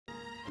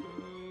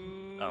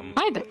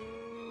Hi there.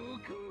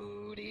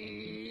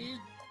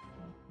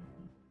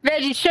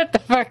 Veggie, shut the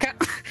fuck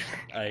up.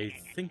 I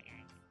think...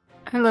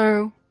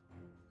 Hello.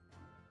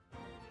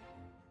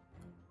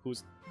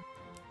 Who's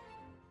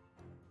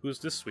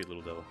this sweet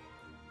little devil?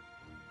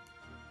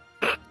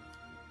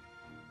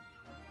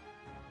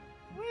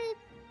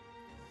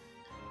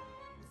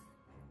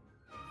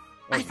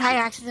 I thought I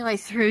accidentally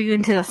threw you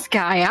into the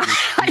sky.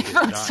 I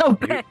felt so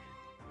bad.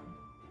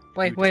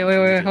 Wait,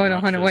 hold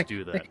on, wait.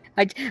 Do that.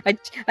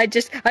 I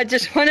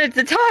just wanted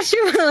to toss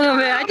you a little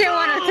bit. I didn't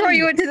want to throw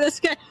you into the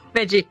sky.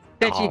 Veggie,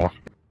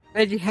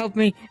 Veggie, help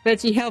me.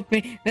 Veggie, help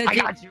me. Veggie. I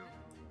got you.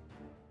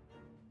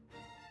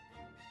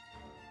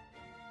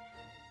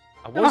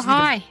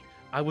 Hi.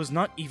 I was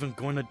not even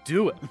going to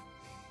do it.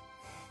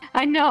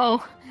 I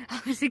know. I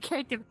was a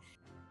character.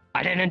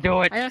 I didn't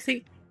do it. I don't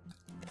think.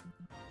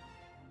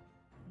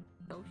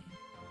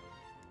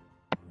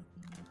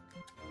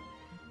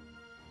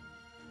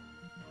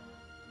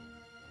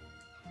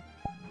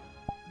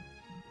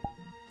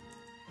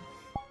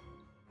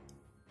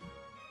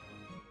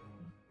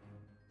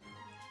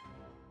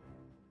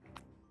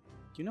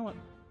 You know what?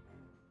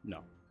 No.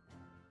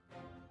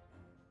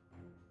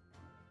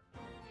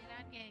 You're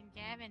not getting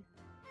Gavin.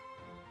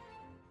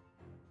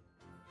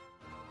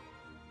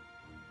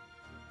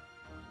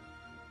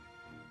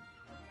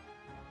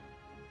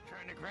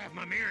 Trying to grab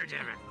my mirror,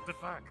 damn it. What the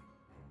fuck?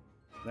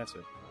 That's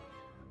it.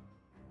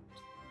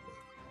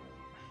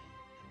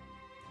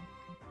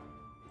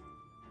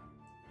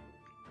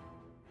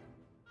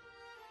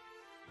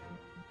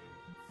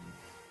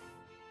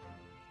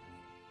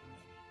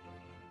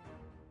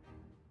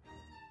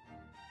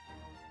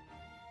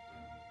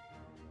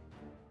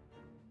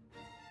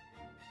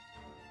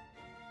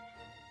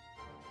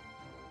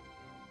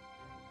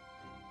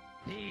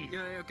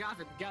 Yo,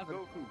 Gavin, Goku.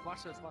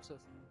 watch this.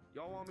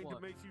 Y'all want me What?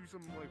 to make you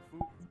some like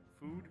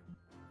food?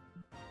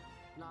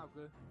 Nah,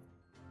 good.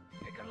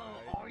 Piccolo,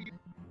 all you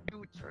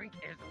drink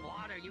is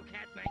water. You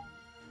can't make.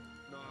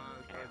 No,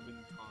 I've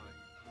been taught.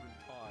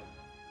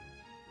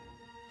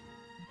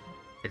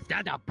 Is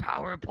that a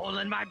power pull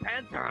in my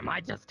pants, or am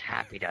I just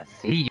happy to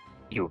see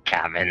you,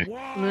 Gavin?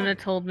 Luna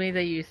told me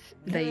that you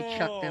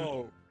chucked him.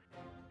 Whoa.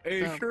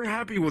 Hey, So- if you're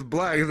happy with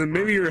black, then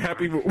maybe you're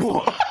happy with.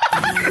 Whoa.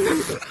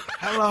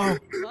 Hello.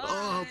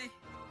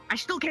 I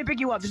still can't pick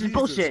you up. This is Jesus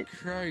bullshit.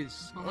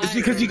 Christ. Hi. It's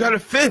because you got a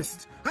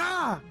fist.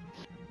 Ah.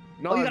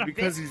 No, Oh, you it's got a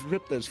because he's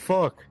ripped as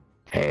fuck.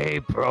 Hey,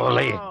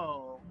 Broly.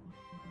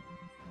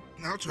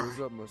 Now try. What's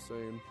up, my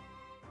saying?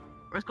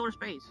 Let's go to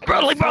space.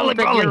 Broly,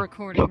 that you're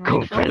recording, Look who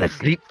right? fell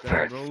asleep That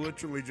first. bro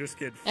literally just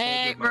get.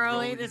 Hey, folded by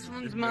Broly, Broly's this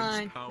one's immense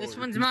mine. power. This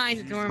one's mine.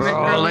 Jesus. Dormant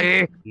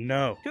Broly. Broly.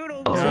 No.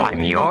 Doodle. Oh,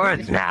 I'm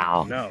yours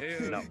now. No.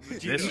 Ew. No. You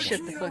This Shut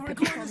one. the fuck up.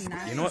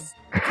 You know what?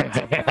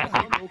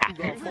 Goku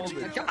got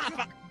folded.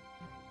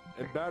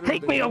 And battered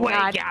Take the- me away,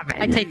 God,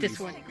 Gavin. I take this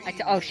one.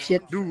 Oh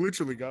shit. Dude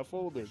literally got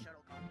folded.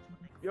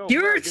 Yo,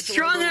 You're Black, get your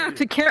strong leg over enough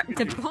here.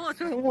 to pull us.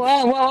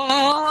 Whoa.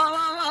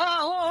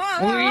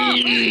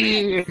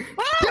 Wee! To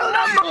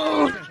the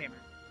moon!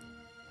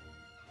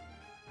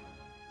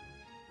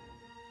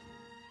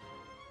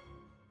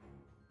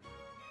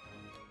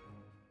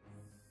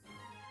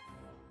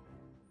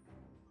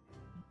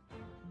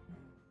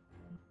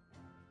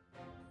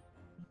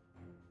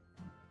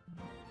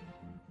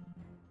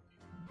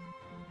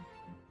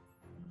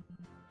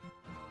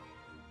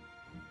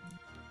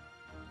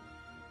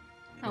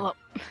 Hello.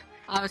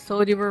 I was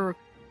told you were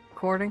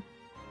recording.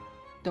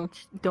 No,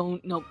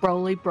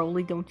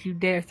 Broly, don't you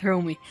dare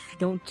throw me.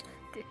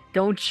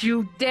 Don't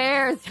you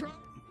dare throw.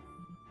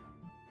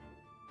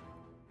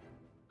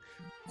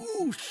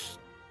 Oosh.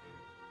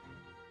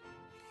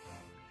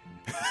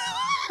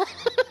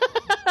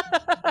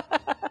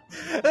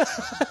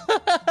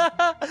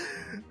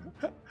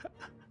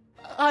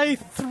 I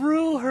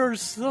threw her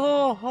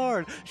so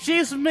hard.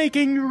 She's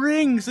making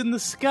rings in the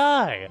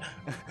sky.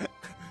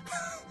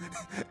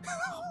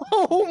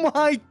 Oh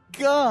my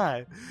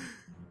god.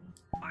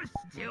 Are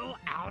still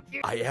out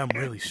here? I am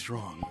really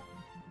strong.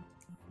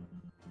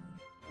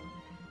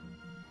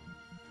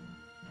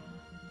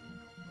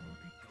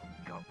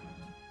 Go,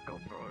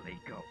 Broly,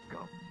 go,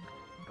 Broly,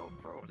 go,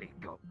 Broly,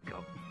 go,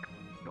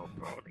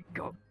 Broly,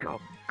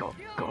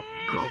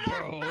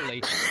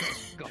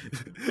 go.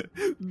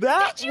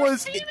 That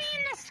was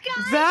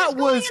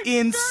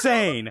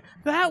insane.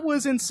 That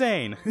was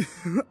insane.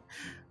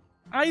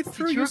 I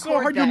threw Did you you so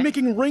record hard you're that?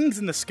 making rings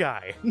in the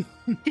sky.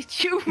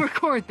 Did you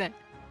record that?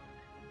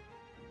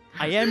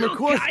 I am Look,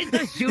 recording. guys,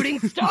 the shooting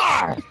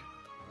star!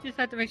 Just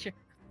have to make sure.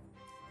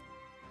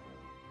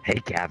 Hey,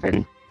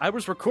 Gavin. I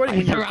was recording I'm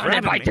when you were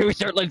surrounded by grabbing me. two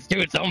shirtless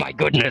dudes, oh my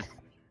goodness.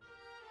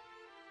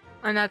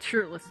 I'm not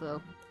shirtless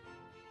though.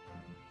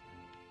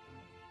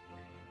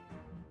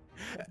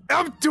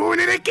 I'm doing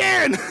it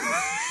again.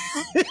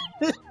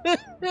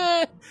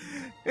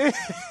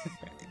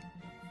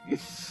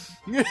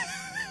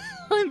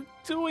 I'm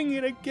doing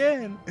it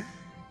again.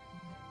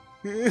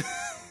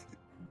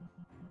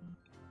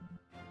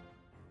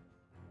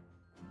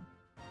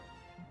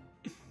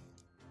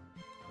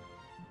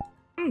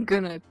 I'm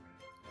gonna.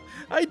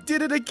 I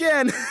did it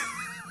again.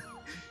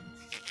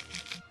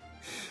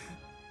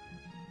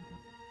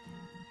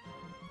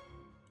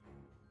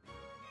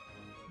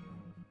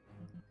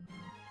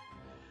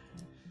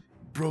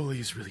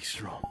 is really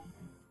strong.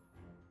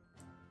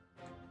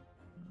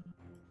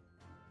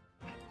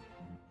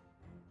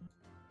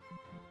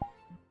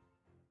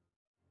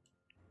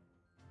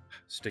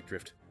 Stick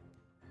drift.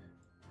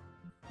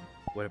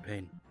 What a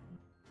pain.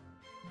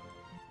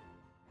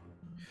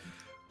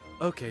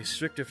 Okay,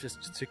 stick drift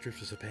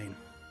is a pain.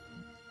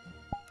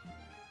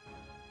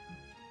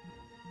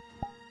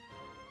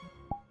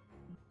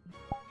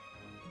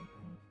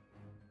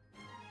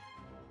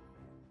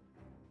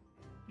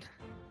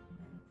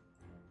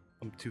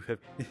 I'm too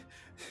heavy.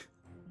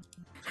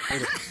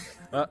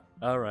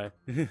 Alright.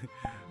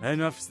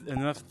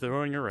 enough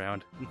throwing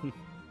around.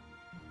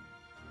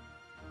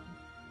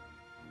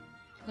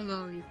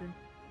 Hello, Ethan.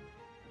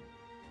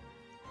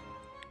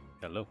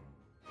 Hello.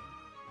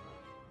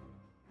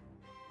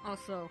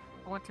 Also,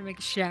 I want to make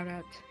a shout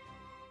out.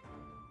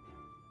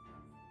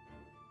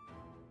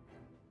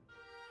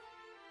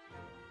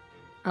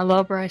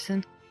 Hello,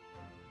 Bryson.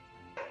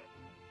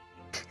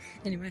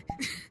 Anyway.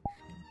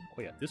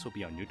 Oh yeah, this will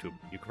be on YouTube.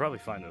 You could probably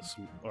find this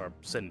or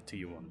send it to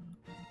you on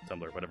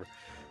Tumblr or whatever.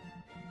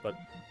 But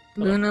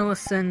Luna will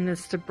send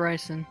this to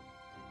Bryson.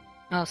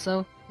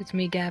 Also, it's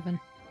me, Gavin.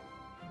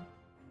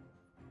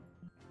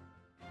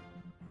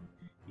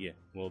 yeah,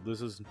 well,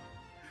 this is,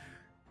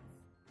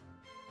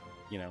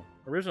 you know,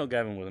 original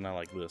Gavin was not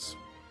like this.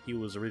 He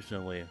was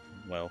originally,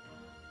 well,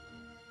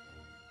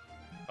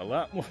 a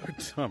lot more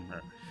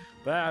dumber.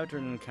 But after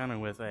an encounter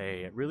with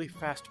a really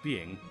fast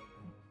being,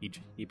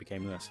 he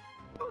became this.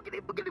 Boogity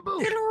boogity boo.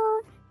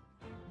 Hello.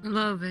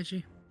 Hello,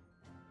 Veggie.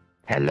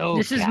 Hello,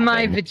 This is Gavin.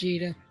 my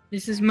Vegeta.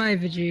 This is my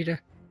Vegeta.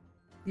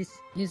 His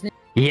name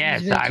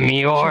Yes, is I'm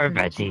Vegeta. your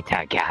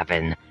Vegeta,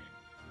 Gavin.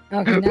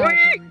 Okay, now I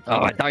can-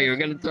 Oh, I thought you were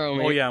gonna throw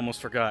me. Oh yeah, I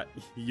almost forgot.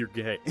 You're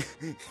gay.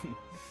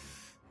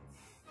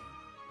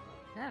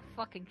 That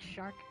fucking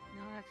shark.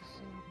 No, that's a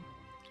sin.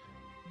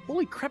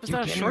 Holy crap, is You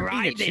that a can shark eating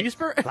a ride it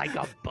cheeseburger? like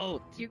a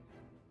boat. You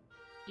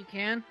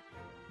can?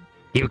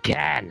 You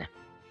can.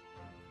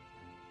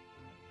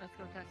 Let's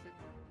go test it.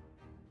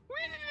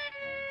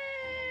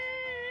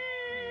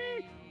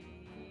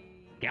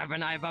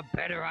 Gavin, I have a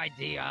better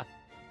idea.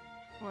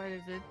 What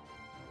is it?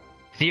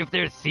 See if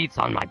there's seats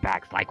on my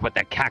back, like with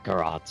the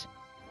Kakarot.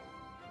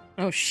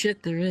 Oh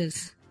shit, there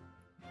is.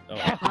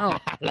 Oh, Oh.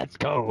 Let's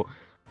go.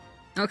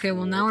 Okay,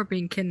 well now we're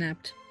being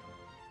kidnapped.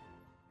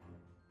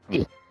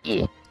 Eh,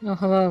 eh, Oh,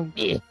 hello.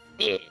 eh,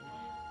 eh.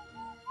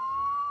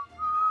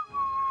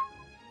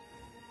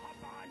 Hop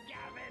on,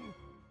 Gavin.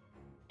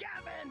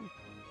 Gavin.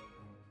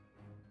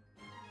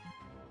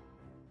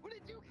 Where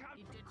did you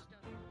come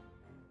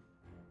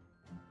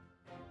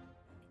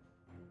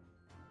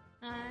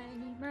from? I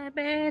need my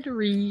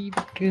battery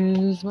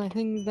because my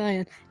thing's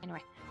dying. Anyway.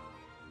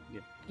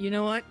 Yeah. You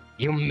know what?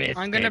 You missed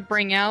I'm gonna it.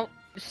 bring out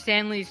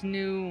Stanley's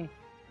new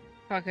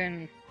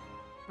fucking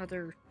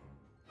other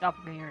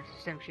doppelganger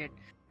some shit.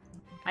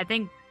 I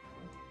think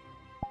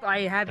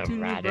I have The two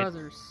new Raditz.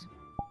 brothers.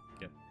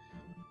 Yeah.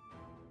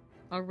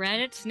 A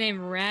Raditz named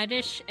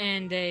Radish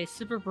and a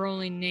Super Broly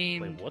wait,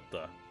 named what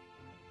the?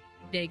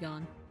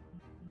 Dagon.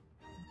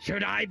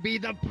 Should I be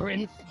the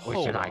prince or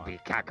Hold should I on. be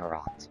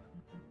Kakarot?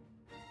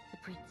 The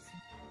prince.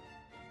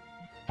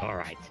 All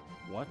right.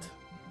 What?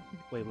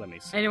 Wait, let me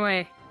see.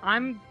 Anyway,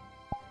 I'm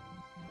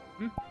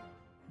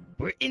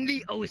We're in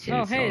the ocean,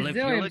 Oh, hey, Soul, if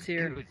you'll Zilliam's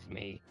here. excuse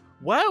me.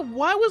 Why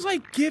was I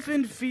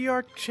given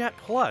VRCHAT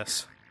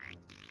Plus?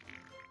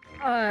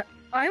 I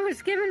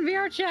was given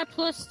VRCHAT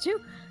Plus too.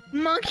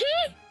 Monkey?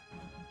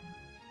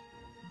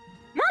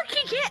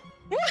 Monkey get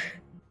what?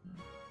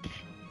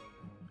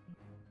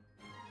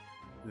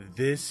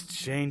 This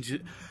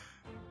changes.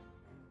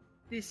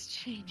 This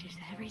changes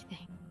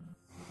everything.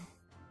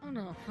 Oh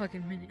no,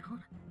 fucking minute. Hold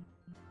on.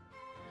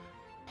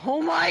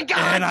 Oh my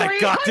god! And I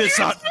got this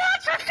on. 300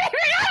 snaps for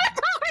figuring out a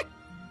toy!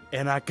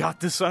 And I got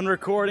this on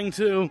recording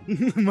too.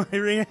 My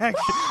reaction.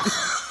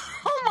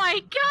 Oh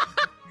my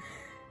god!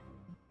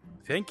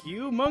 Thank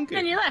you, monkey.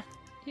 And you left.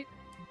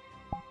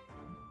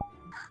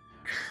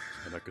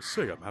 And I could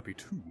say I'm happy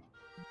too.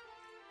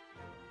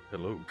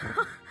 Hello.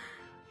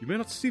 You may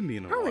not see me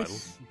in a Holy while,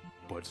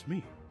 but it's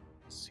me,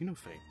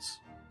 Xenophanes,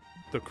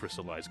 the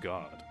crystallized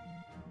god.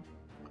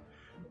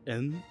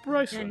 And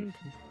Bryson, And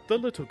the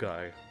little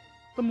guy,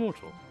 the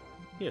mortal.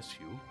 Yes,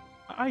 you.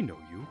 I know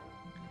you.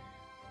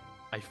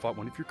 I fought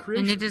one of your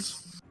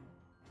creations.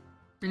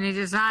 and it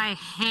is I,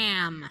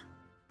 Ham.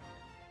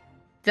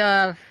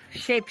 The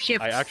shapeshift.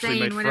 I actually Stain,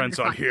 made whatever friends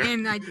the on fuck. here.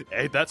 And I,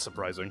 Hey, that's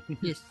surprising.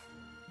 yes.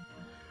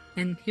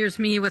 And here's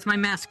me with my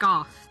mask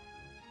off.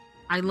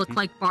 I look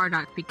like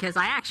Bardock because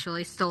I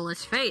actually stole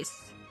his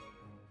face.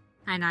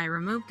 And I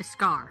removed the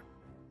scar.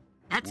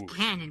 That's Ooh.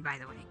 canon, by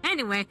the way.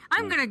 Anyway,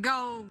 I'm Ooh. gonna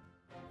go.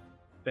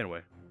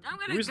 Anyway, I'm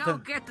The gonna reason go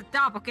that- get the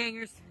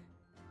doppelgangers.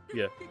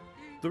 yeah.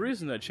 The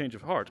reason that change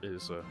of heart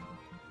is,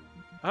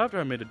 after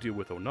I made a deal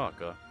with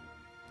Onaka,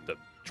 the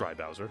Dry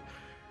Bowser,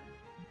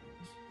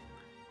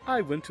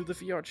 I went to the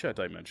VRChat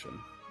dimension,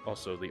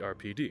 also the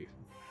RPD,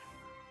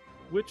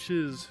 which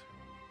is,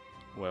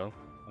 well,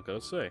 I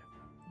gotta say,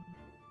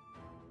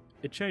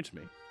 it changed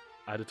me.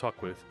 I had to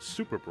talk with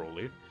Super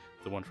Broly,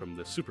 the one from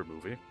the Super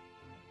movie,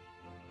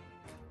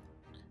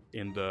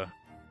 and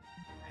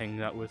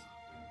hanging out with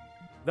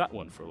that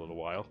one for a little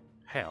while,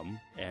 Ham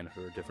and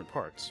her different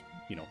parts.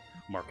 You know,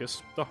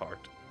 Marcus, the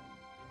heart,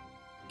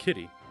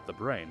 Kitty, the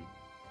brain,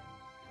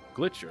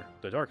 Glitcher,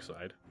 the dark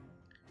side,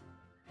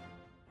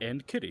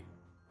 and Kitty.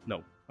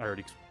 No, I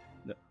already...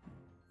 No.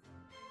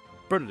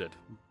 Bernadette,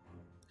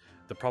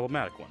 the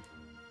problematic one.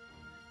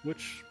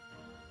 Which,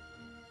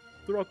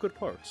 they're all good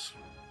parts,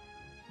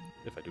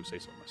 if I do say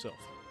so myself.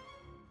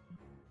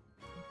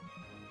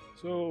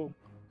 So,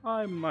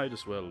 I might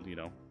as well, you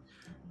know,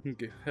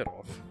 head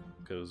off,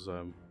 because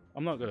I'm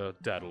not gonna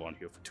daddle on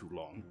here for too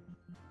long.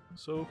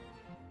 So,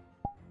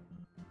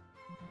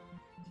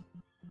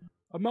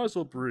 I might as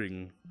well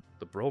bring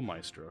the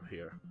Bromeister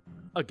here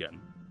again.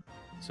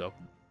 So,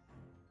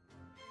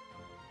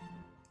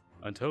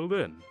 until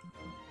then.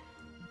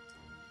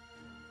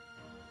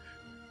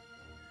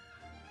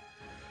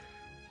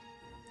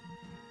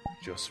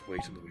 Just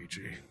wait,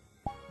 Luigi.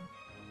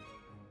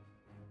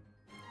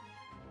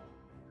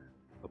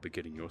 I'll be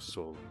getting your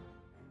soul.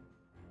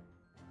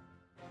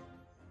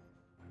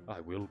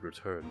 I will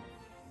return.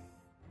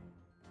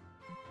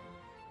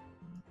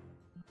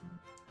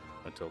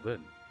 Until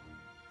then,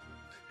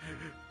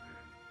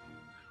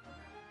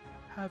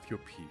 have your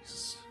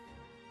peace.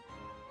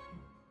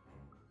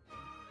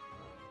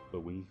 But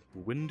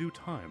when due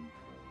time,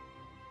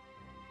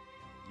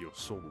 your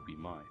soul will be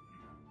mine.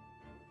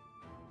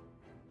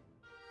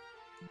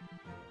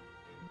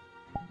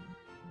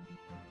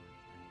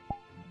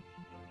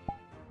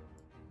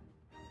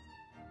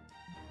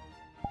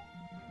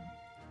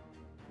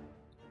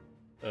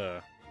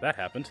 That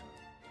happened.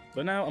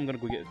 But now I'm gonna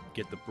go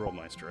get the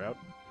Bromeister out.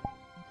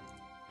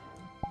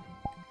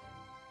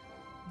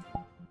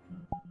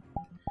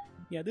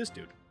 Yeah, this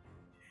dude.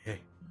 Hey.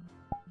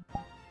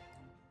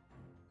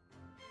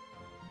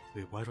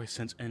 Wait, why do I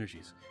sense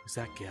energies? Is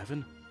that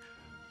Gavin?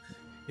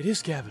 It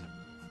is Gavin!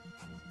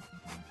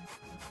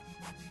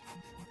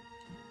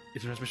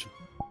 It's a transmission.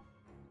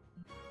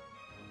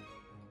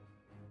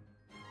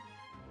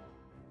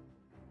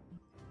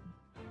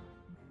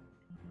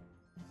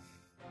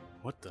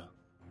 What the?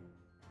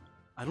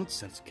 I don't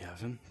sense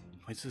Gavin.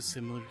 It's a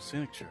similar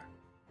signature.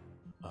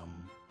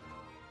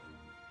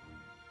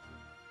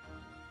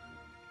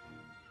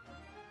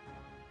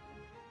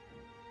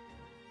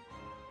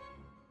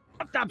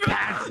 Stop the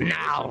pass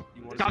now!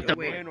 Stop the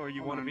win, or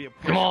you want to be a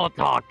small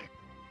talk!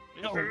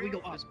 No, we go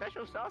up. the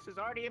special sauce is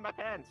already in my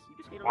pants. You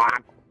just need to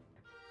What?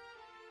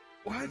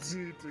 What?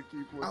 Need to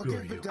keep I'll Who get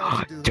are the you?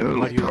 dog to do Dude,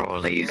 Why do you-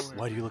 Broly's.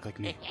 Why do you look like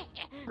me?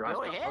 Go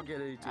I'll ahead.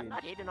 get 18. I'm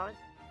not hating on it.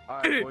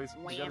 Alright, boys.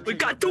 We We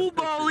got two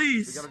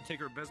ballies! We gotta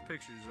take our best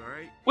pictures,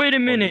 alright? Wait a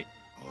minute.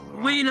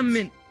 Wait a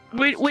minute.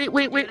 Wait.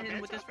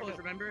 With this pose,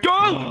 remember?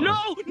 Oh,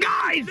 no,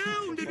 guys!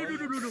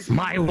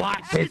 My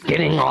watch is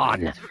getting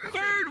on!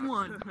 Third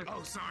one.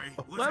 Oh, sorry.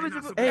 Why was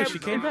it? Hey, she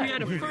came back. We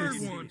had a third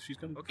one. She's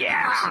coming. Okay.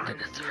 Yeah!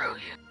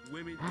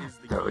 Women is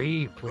the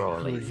 3 Who are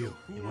Broly's. you?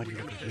 And why do you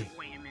look like me?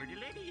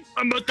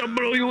 I'm about to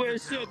blow your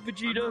ass up, I'm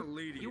Vegeta. not a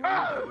lady.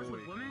 I'm a boy.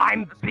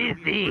 I'm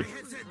busy!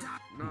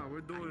 Nah, we're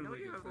doing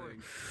like a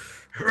thing.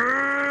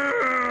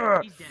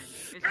 He's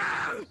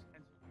dead.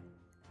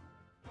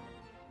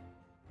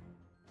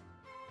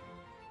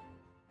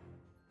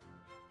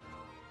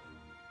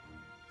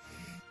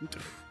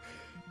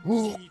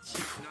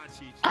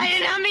 I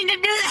did not mean to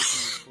do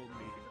that!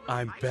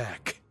 I'm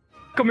back.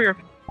 Come here.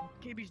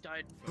 KB's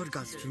died. But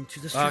got streamed to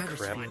the Ah,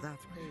 stratosphere. crap.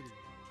 That's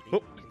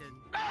Oh,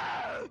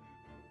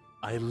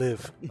 I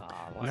live.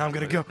 Now I'm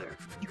gonna go.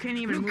 You can't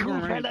even move Go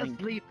around. fell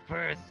asleep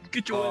first.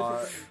 Get your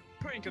ass.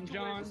 Prank him,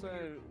 John.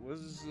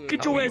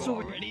 Get your your ass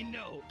over here.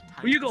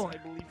 Where you going?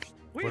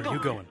 Where are you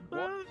going?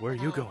 Where are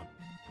you going?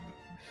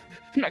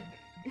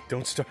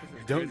 Don't start.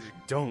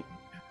 Don't.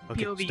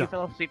 Okay, POV, you stop.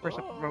 fell asleep for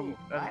some Oh,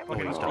 I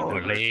fucking will. stop.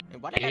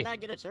 And why did I not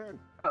get a turn?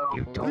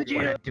 You don't want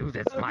to do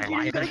this, my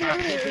life is not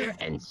here,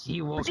 and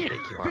she will kick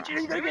your ass.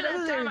 Remember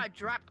that time I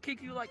drop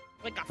kick you like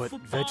a But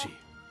football? Veggie.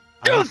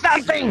 Do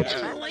something!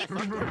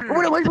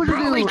 What am I supposed to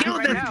do? Broly, Kill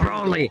this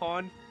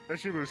Broly! That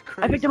shit was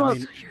crazy. I picked him up.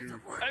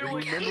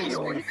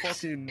 Remember when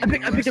fucking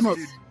I picked him up.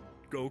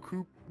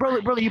 Goku?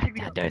 Broly, you picked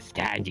me I up.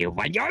 understand you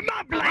when you're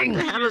mumbling!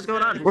 What the hell is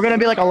going on? We're gonna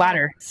be like a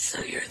ladder.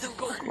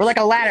 We're like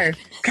a ladder.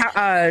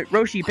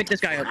 Roshi, pick this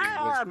guy up.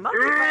 Ah, monkey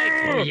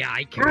fight. Yeah,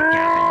 I killed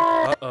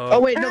Gavin. Uh-oh. Oh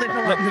wait, no, they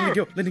fell Let off. me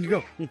go. Let me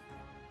go.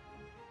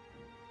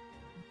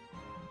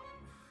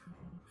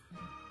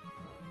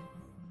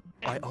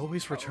 I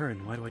always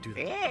return. Why do I do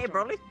that? Hey,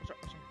 Broly.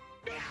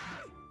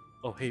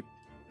 Oh, hey.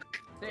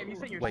 Damn, you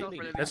set Wait, yourself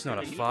for that's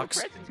not a fox.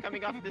 Presents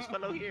coming off this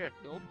fellow here.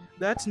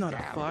 That's not a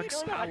Yeah,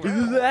 fox. we don't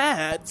know.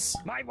 That's...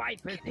 My wife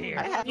is here.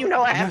 I have you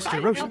know I have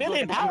Master 5 Roshi.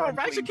 million power of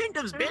Rise of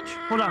Kingdoms, bitch.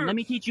 Hold on, let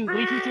me teach you how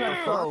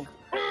to throw.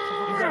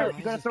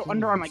 You gotta throw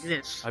underarm like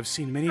this. I've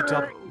seen many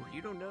double...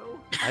 You don't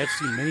know. I have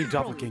seen many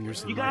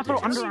doppelgangers in You my gotta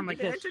throw days. underarm like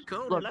this.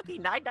 Cool. Look. Lucky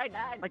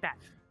 999. Like that.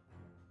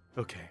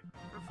 Okay.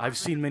 I've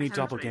seen many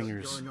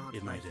doppelgangers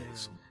in my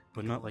days,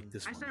 but not like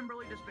this I one. sent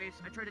Broly to space.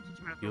 I tried to teach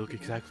him how to You throw look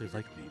kicks. exactly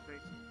like me.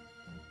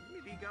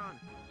 Let me be gone.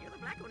 You're the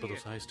black one But here.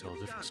 those eyes tell Let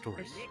me be different gone.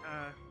 stories.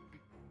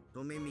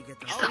 Don't make me get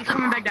the. Oh, he's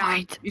coming back down.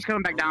 Right. He's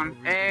coming back down.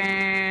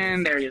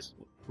 And there he is.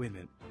 Wait a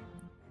minute.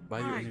 By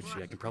your energy,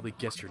 I can probably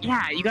guess your name.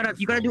 Yeah, you gotta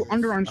do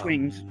underarm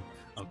swings.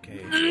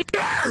 Okay.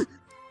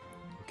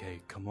 Okay,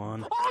 come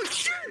on. Oh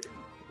shit!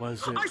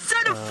 Was it? I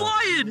said it I'm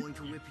flying! going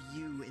to whip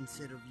you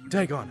instead of you.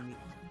 Dagon. whipping me.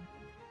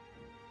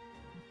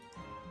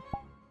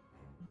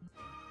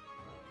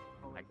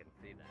 I can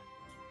see that.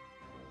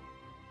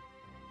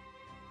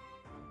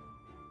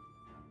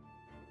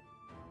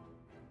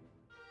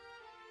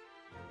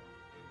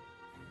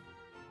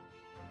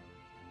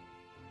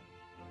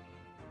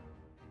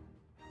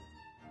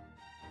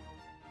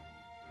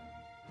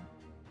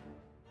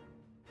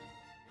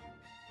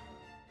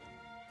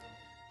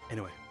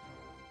 Anyway,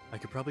 I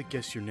could probably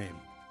guess your name.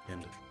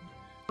 And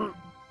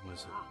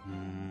was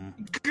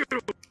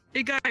it?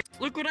 Hey guys,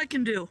 look what I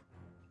can do.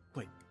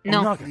 Wait.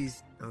 No. Onaga.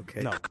 Please.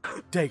 Okay. No.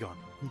 Dagon.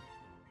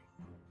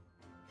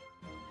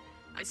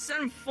 I said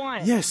I'm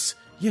flying. Yes.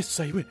 Yes,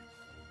 I win.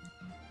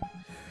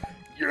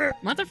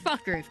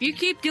 Motherfucker, if you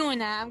keep doing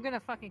that, I'm gonna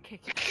fucking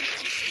kick you.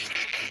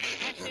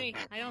 Actually,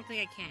 I don't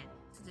think I can.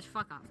 So just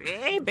fuck off.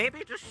 Hey,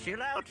 baby, just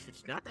chill out.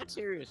 It's not that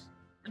serious.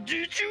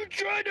 Did you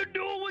try to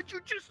do what you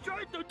just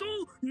tried to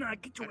do? Nah,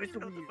 get your ass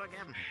over here. What the fuck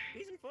happened?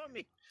 Please inform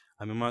me.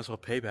 I mean, might as well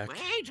pay back.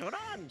 Wait, hold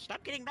on.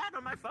 Stop getting mad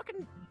on my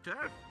fucking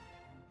turf.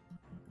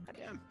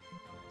 Goddamn.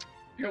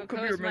 Yo, come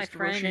Goku's here, my Mr.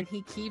 friend, Roshi. and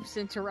he keeps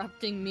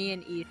interrupting me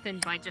and Ethan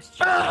by just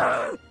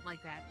shouting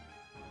like that.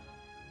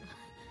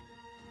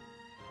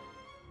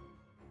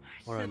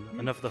 Alright,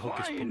 enough of the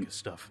hocus pocus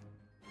stuff.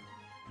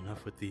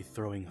 Enough with the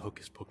throwing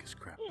hocus pocus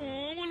crap.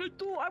 I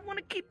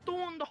wanna keep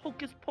doing the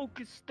hocus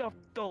pocus stuff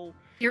though.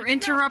 You're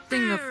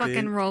interrupting the fucking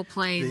Then- role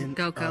play, Then,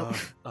 Goku.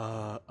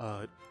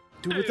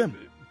 do it with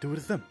them. Do it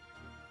with them.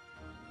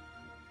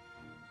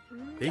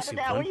 They seem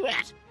Where fun. you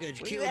at?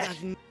 Good. Where Kill you at?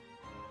 that.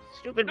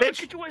 Stupid No, bitch.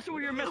 get your ass over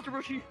here, Master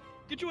Roshi.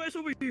 Get your ass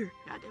over here.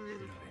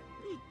 Goddamn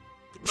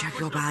it. Check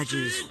your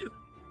badges.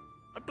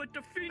 I put the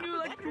Finu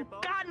like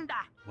Uganda.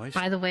 Why is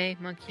By the way,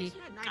 Monkey,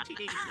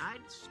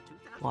 1989, it's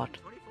What?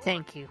 2024.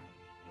 thank you.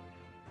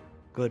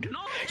 Good. No,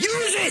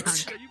 Use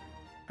it!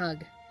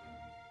 Hug.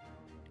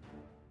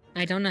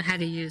 I don't know how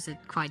to use it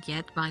quite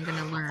yet, but I'm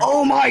gonna learn.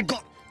 Oh my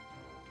god!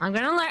 I'm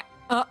gonna learn.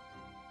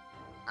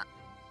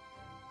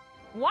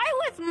 Why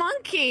with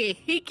Monkey?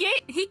 He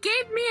gave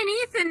me an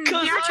Ethan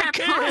 'Cause I VRCHAT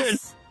can.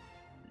 Plus.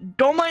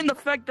 Don't mind the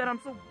fact that I'm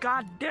so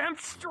goddamn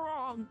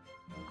strong.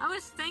 I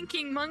was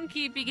thanking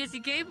Monkey because he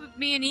gave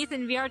me an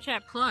Ethan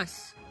VRCHAT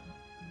Plus.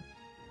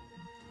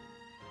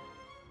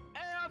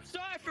 Hey, I'm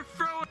sorry for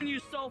throwing you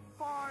so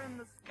far in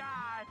the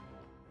sky.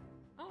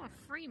 Oh,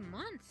 3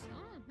 months.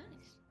 Oh,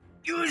 nice.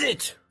 Use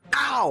it!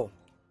 Ow!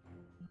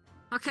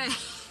 Okay.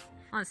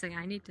 One second,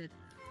 I need to.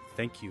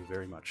 Thank you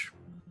very much.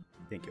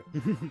 Thank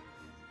you.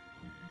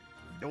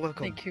 You're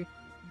welcome. Thank you.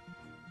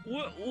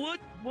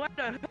 What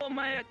the hell am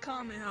I at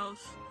Kame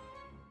House?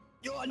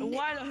 You're And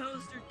why the hell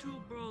is there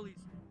 2 Broly's?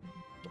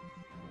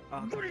 Oh,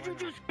 What did you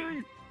just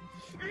say?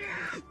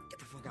 Get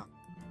the fuck out.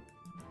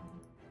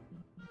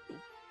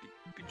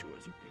 Get your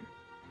ass over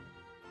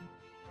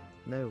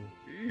No.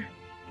 here.